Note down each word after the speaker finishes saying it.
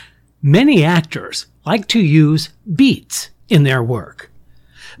Many actors like to use beats in their work.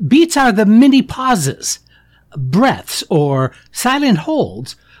 Beats are the mini pauses, breaths, or silent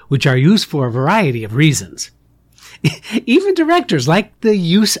holds, which are used for a variety of reasons. Even directors like the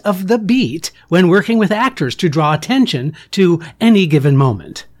use of the beat when working with actors to draw attention to any given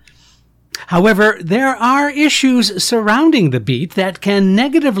moment. However, there are issues surrounding the beat that can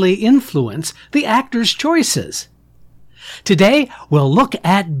negatively influence the actor's choices. Today, we'll look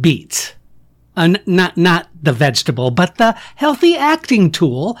at beats. Not the vegetable, but the healthy acting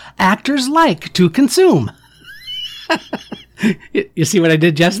tool actors like to consume. You see what I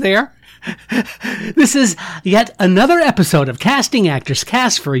did just there? This is yet another episode of Casting Actors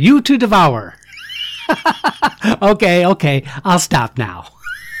Cast for you to devour. Okay, I'll stop now.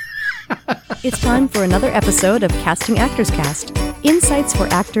 It's time for another episode of Casting Actors Cast, insights for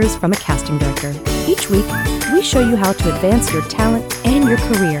actors from a casting director. Each week, we show you how to advance your talent and your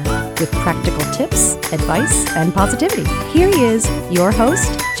career with practical tips, advice, and positivity. Here he is, your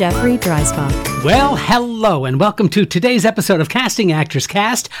host, Jeffrey Dreisbach. Well, hello, and welcome to today's episode of Casting Actors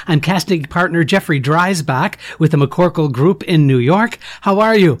Cast. I'm casting partner Jeffrey Dreisbach with the McCorkle Group in New York. How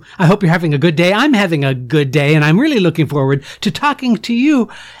are you? I hope you're having a good day. I'm having a good day, and I'm really looking forward to talking to you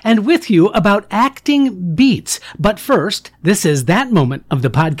and with you about acting beats. But first, this is that moment of the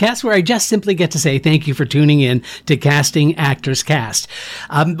podcast where I just simply get to say thank you for tuning in to Casting Actors Cast.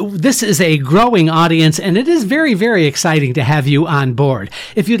 This is a growing audience, and it is very, very exciting to have you on board.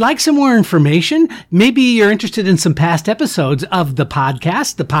 If you'd like some more information, maybe you're interested in some past episodes of the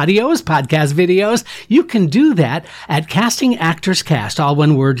podcast, the podios, podcast videos, you can do that at castingactorscast, all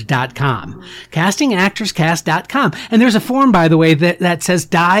one word.com. Castingactorscast.com. And there's a form, by the way, that says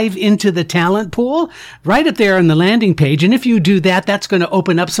dive into the talent pool right up there on the landing page. And if you do that, that's going to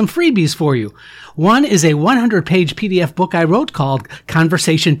open up some freebies for you. One is a 100-page PDF book I wrote called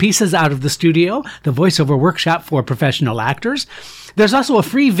Conversation Pieces Out of the Studio, the voiceover workshop for professional actors. There's also a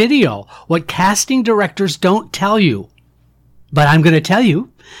free video, What Casting Directors Don't Tell You. But I'm going to tell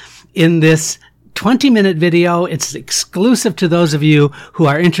you in this 20-minute video. It's exclusive to those of you who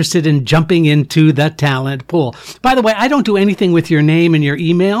are interested in jumping into the talent pool. By the way, I don't do anything with your name and your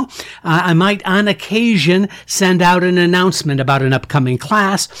email. I might on occasion send out an announcement about an upcoming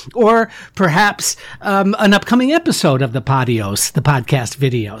class or perhaps an upcoming episode of the podios, the podcast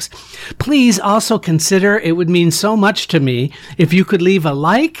videos. Please also consider, it would mean so much to me if you could leave a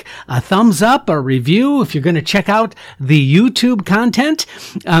like, a thumbs up, a review. If you're going to check out the YouTube content,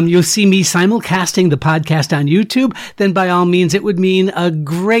 you'll see me simulcasting the podcast on YouTube, then by all means, it would mean a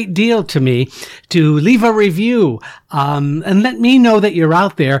great deal to me to leave a review and let me know that you're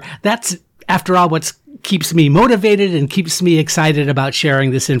out there. That's, after all, what keeps me motivated and keeps me excited about sharing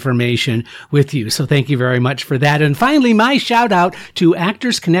this information with you. So thank you very much for that. And finally, my shout out to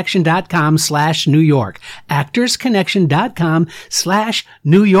actorsconnection.com/New York.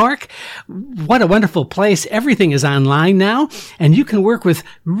 actorsconnection.com/New York. What a wonderful place. Everything is online now, and you can work with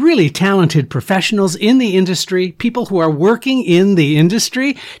really talented professionals in the industry, people who are working in the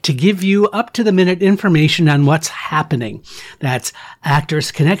industry, to give you up-to-the-minute information on what's happening. That's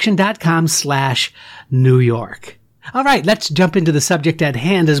actorsconnection.com/New York. All right, let's jump into the subject at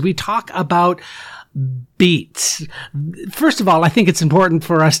hand as we talk about beats. First of all, I think it's important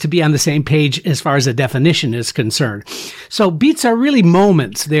for us to be on the same page as far as a definition is concerned. So beats are really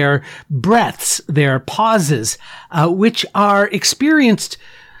moments. They're breaths, they're pauses, which are experienced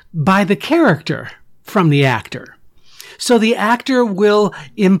by the character from the actor. So the actor will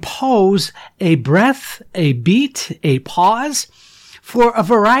impose a breath, a beat, a pause, for a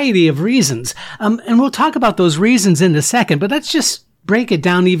variety of reasons. And we'll talk about those reasons in a second, but let's just break it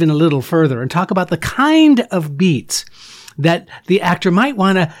down even a little further and talk about the kind of beats that the actor might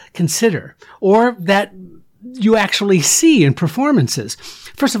want to consider or that you actually see in performances.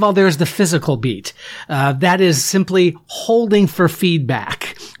 First of all, there's the physical beat. That is simply holding for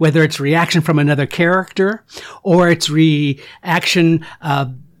feedback, whether it's reaction from another character or it's reaction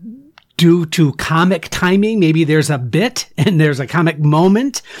due to comic timing. Maybe there's a bit and there's a comic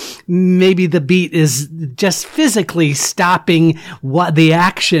moment. Maybe the beat is just physically stopping the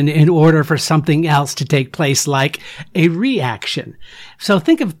action in order for something else to take place, like a reaction. So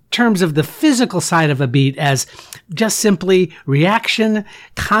think of terms of the physical side of a beat as just simply reaction,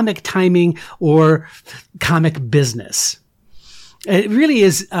 comic timing, or comic business. It really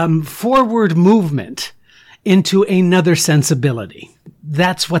is forward movement into another sensibility.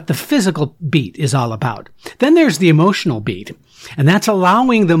 That's what the physical beat is all about. Then there's the emotional beat, and that's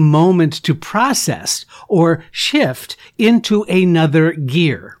allowing the moment to process or shift into another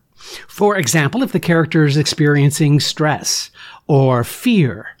gear. For example, if the character is experiencing stress or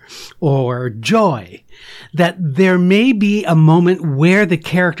fear or joy, that there may be a moment where the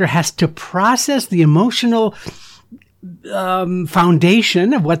character has to process the emotional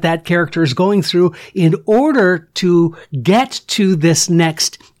foundation of what that character is going through in order to get to this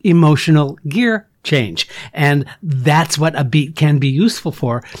next emotional gear change. And that's what a beat can be useful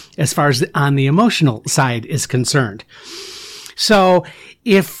for as far as on the emotional side is concerned. So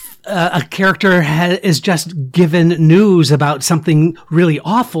if a character is just given news about something really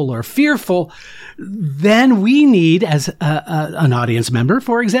awful or fearful, then we need, as an audience member,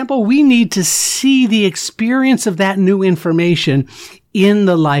 for example, we need to see the experience of that new information in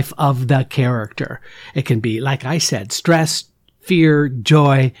the life of the character. It can be, like I said, stress, fear,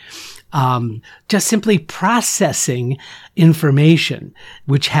 joy, just simply processing information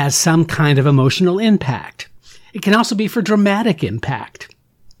which has some kind of emotional impact. It can also be for dramatic impact.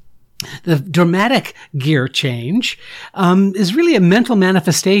 The dramatic gear change is really a mental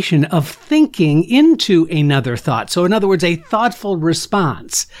manifestation of thinking into another thought. So in other words, a thoughtful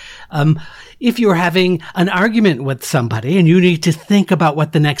response. If you're having an argument with somebody and you need to think about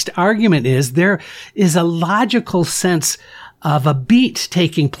what the next argument is, there is a logical sense of a beat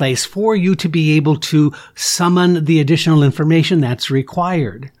taking place for you to be able to summon the additional information that's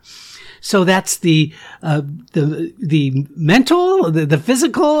required. So that's the mental, the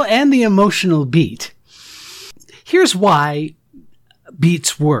physical, and the emotional beat. Here's why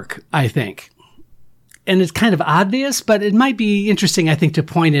beats work, I think. And it's kind of obvious, but it might be interesting, I think, to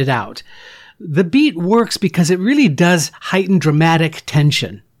point it out. The beat works because it really does heighten dramatic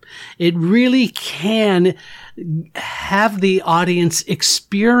tension. It really can have the audience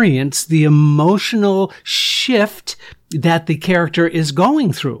experience the emotional shift that the character is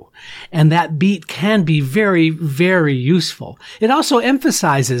going through. And that beat can be very, very useful. It also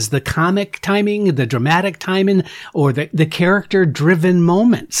emphasizes the comic timing, the dramatic timing, or the character-driven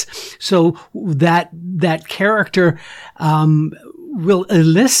moments. So that character will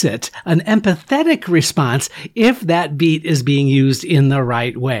elicit an empathetic response if that beat is being used in the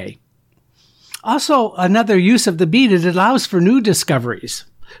right way. Also, another use of the beat, it allows for new discoveries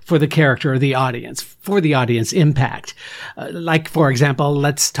for the character or the audience, for the audience impact. Like, for example,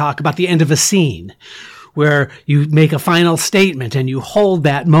 let's talk about the end of a scene where you make a final statement and you hold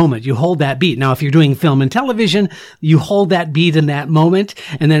that moment, you hold that beat. Now, if you're doing film and television, you hold that beat in that moment,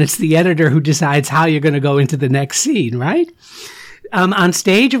 and then it's the editor who decides how you're going to go into the next scene, right? On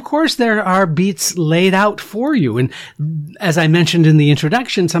stage, of course, there are beats laid out for you. And as I mentioned in the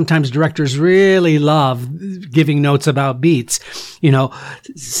introduction, sometimes directors really love giving notes about beats. You know,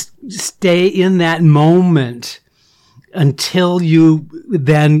 stay in that moment until you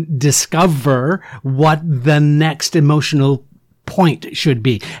then discover what the next emotional point should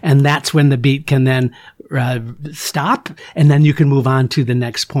be. And that's when the beat can then stop, and then you can move on to the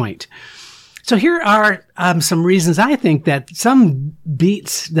next point. So here are some reasons I think that some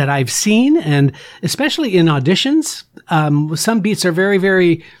beats that I've seen, and especially in auditions, some beats are very,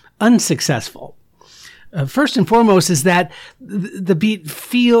 very unsuccessful. First and foremost is that the beat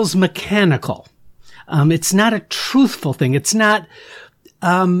feels mechanical. It's not a truthful thing. It's not,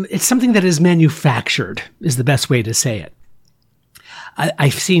 it's something that is manufactured, is the best way to say it.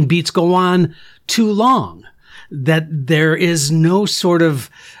 I've seen beats go on too long, that there is no sort of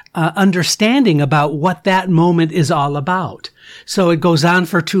understanding about what that moment is all about. So it goes on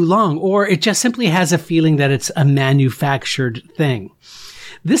for too long, or it just simply has a feeling that it's a manufactured thing.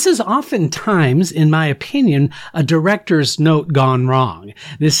 This is oftentimes, in my opinion, a director's note gone wrong.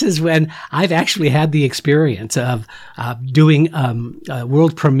 This is when I've actually had the experience of doing a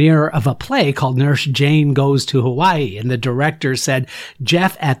world premiere of a play called Nurse Jane Goes to Hawaii. And the director said,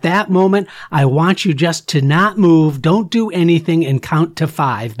 "Jeff, at that moment, I want you just to not move, don't do anything, and count to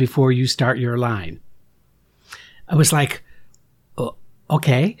 5 before you start your line." I was like, oh,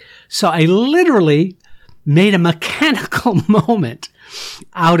 okay. So I literally made a mechanical moment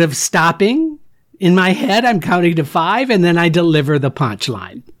out of stopping. In my head, I'm counting to 5, and then I deliver the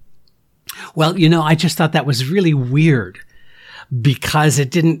punchline. Well, you know, I just thought that was really weird because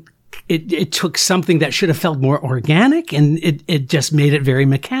it took something that should have felt more organic, and it just made it very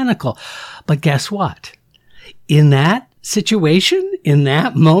mechanical. But guess what? In that situation, in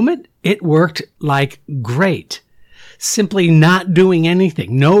that moment, it worked like great. Simply not doing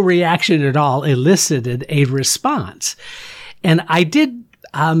anything, no reaction at all, elicited a response. And I did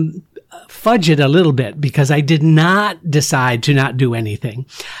fudge it a little bit because I did not decide to not do anything.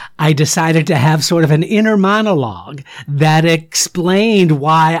 I decided to have sort of an inner monologue that explained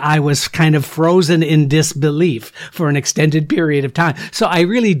why I was kind of frozen in disbelief for an extended period of time. So I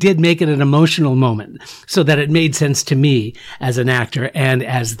really did make it an emotional moment so that it made sense to me as an actor and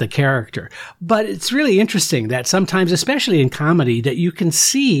as the character. But it's really interesting that sometimes, especially in comedy, that you can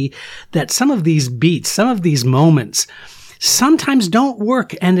see that some of these beats, some of these moments sometimes don't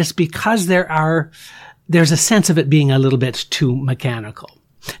work, and it's because there's a sense of it being a little bit too mechanical.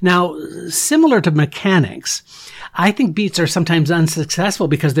 Now, similar to mechanics, I think beats are sometimes unsuccessful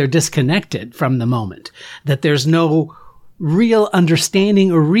because they're disconnected from the moment, that there's no real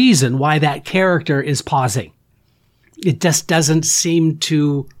understanding or reason why that character is pausing. It just doesn't seem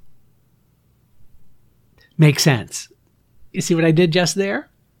to make sense. You see what I did just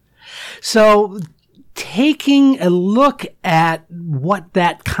there? So, taking a look at what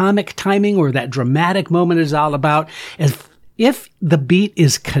that comic timing or that dramatic moment is all about, if the beat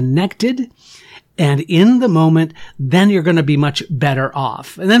is connected and in the moment, then you're going to be much better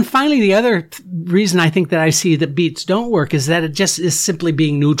off. And then finally, the other reason I think that I see that beats don't work is that it just is simply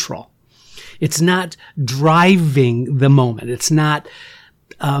being neutral. It's not driving the moment. It's not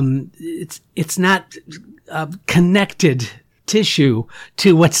connected tissue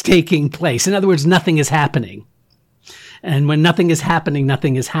to what's taking place. In other words, nothing is happening. And when nothing is happening,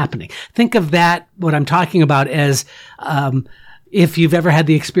 nothing is happening. Think of that, what I'm talking about, as if you've ever had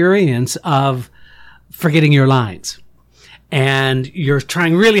the experience of forgetting your lines. And you're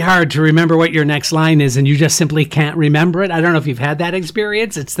trying really hard to remember what your next line is, and you just simply can't remember it. I don't know if you've had that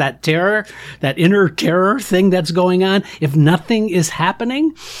experience. It's that terror, that inner terror thing that's going on. If nothing is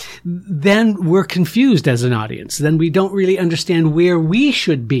happening, then we're confused as an audience. Then we don't really understand where we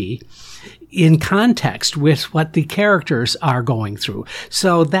should be in context with what the characters are going through.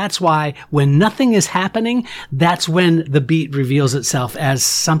 So that's why when nothing is happening, that's when the beat reveals itself as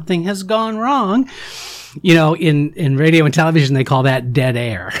something has gone wrong. You know, in radio and television, they call that dead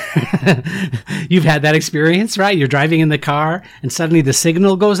air. You've had that experience, right? You're driving in the car and suddenly the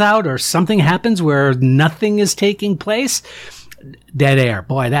signal goes out or something happens where nothing is taking place. Dead air.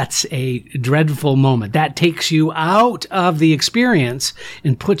 Boy, that's a dreadful moment. That takes you out of the experience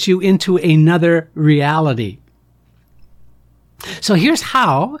and puts you into another reality. So here's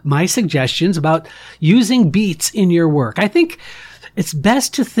how my suggestions about using beats in your work. I think it's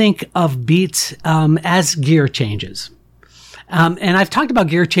best to think of beats as gear changes. And I've talked about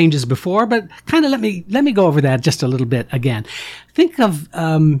gear changes before, but kind of let me go over that just a little bit again. Think of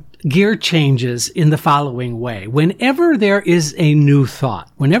gear changes in the following way. Whenever there is a new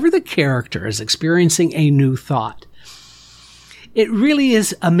thought, whenever the character is experiencing a new thought, it really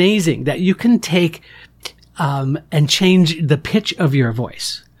is amazing that you can take and change the pitch of your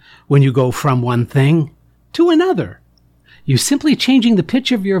voice when you go from one thing to another. You simply changing the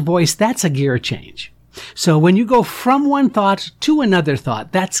pitch of your voice, that's a gear change. So when you go from one thought to another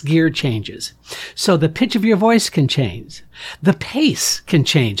thought, that's gear changes. So the pitch of your voice can change. The pace can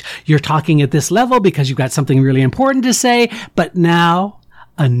change. You're talking at this level because you've got something really important to say, but now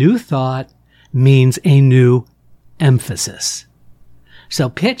a new thought means a new emphasis. So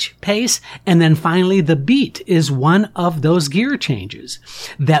pitch, pace, and then finally the beat is one of those gear changes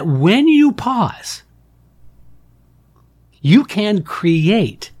that when you pause, you can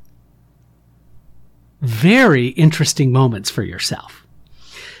create very interesting moments for yourself.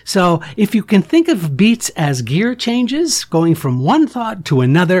 So if you can think of beats as gear changes, going from one thought to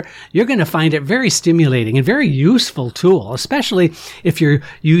another, you're going to find it very stimulating and very useful tool, especially if you're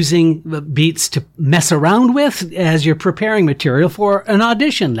using the beats to mess around with as you're preparing material for an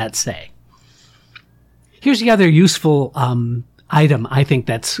audition, let's say. Here's the other useful item I think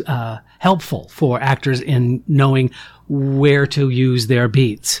that's helpful for actors in knowing where to use their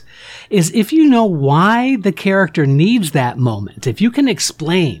beats, is if you know why the character needs that moment, if you can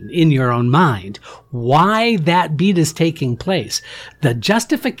explain in your own mind why that beat is taking place, the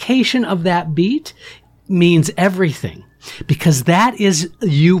justification of that beat means everything, because that is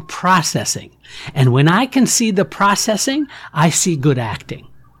you processing. And when I can see the processing, I see good acting.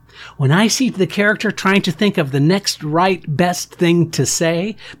 When I see the character trying to think of the next right best thing to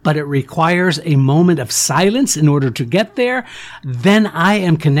say, but it requires a moment of silence in order to get there, then I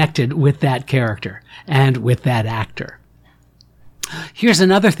am connected with that character and with that actor. Here's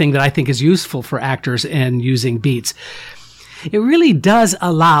another thing that I think is useful for actors in using beats. It really does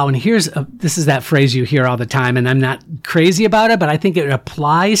allow, and this is that phrase you hear all the time, and I'm not crazy about it, but I think it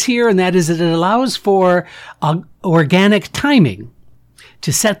applies here, and that is that it allows for organic timing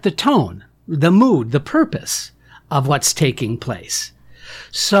to set the tone, the mood, the purpose of what's taking place.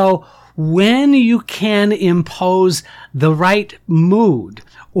 So when you can impose the right mood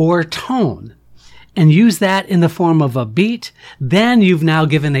or tone and use that in the form of a beat, then you've now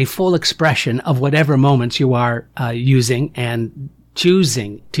given a full expression of whatever moments you are using and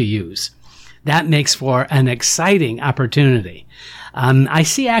choosing to use. That makes for an exciting opportunity. I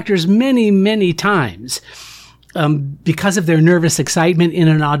see actors many, many times, because of their nervous excitement in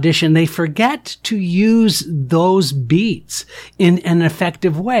an audition, they forget to use those beats in an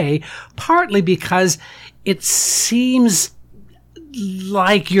effective way, partly because it seems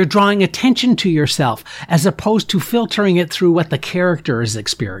like you're drawing attention to yourself as opposed to filtering it through what the character is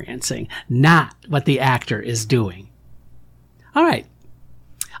experiencing, not what the actor is doing. All right.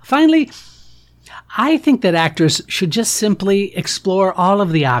 Finally, I think that actors should just simply explore all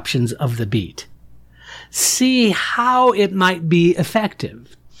of the options of the beat. See how it might be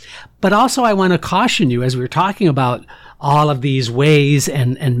effective. But also I want to caution you, as we're talking about all of these ways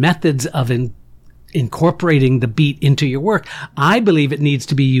and methods of incorporating the beat into your work, I believe it needs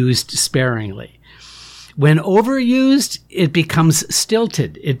to be used sparingly. When overused, it becomes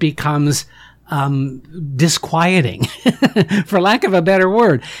stilted. It becomes disquieting, for lack of a better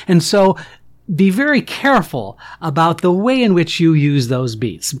word. And so be very careful about the way in which you use those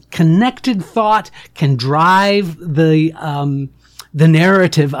beats. Connected thought can drive the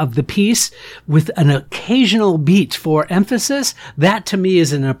narrative of the piece with an occasional beat for emphasis. That to me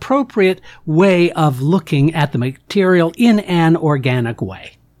is an appropriate way of looking at the material in an organic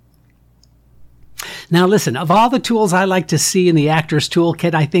way. Now listen, of all the tools I like to see in the actor's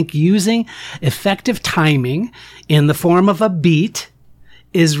toolkit, I think using effective timing in the form of a beat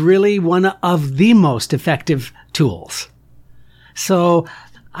is really one of the most effective tools. So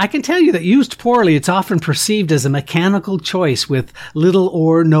I can tell you that used poorly, it's often perceived as a mechanical choice with little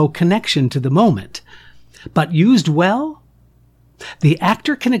or no connection to the moment. But used well, the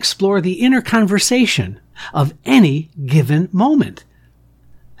actor can explore the inner conversation of any given moment.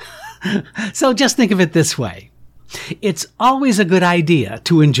 So just think of it this way. It's always a good idea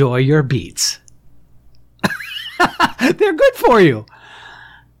to enjoy your beats. They're good for you.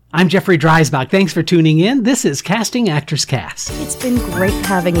 I'm Jeffrey Dreisbach. Thanks for tuning in. This is Casting Actors Cast. It's been great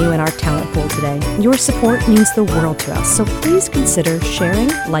having you in our talent pool today. Your support means the world to us, so please consider sharing,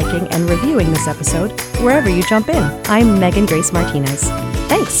 liking, and reviewing this episode wherever you jump in. I'm Megan Grace Martinez.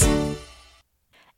 Thanks.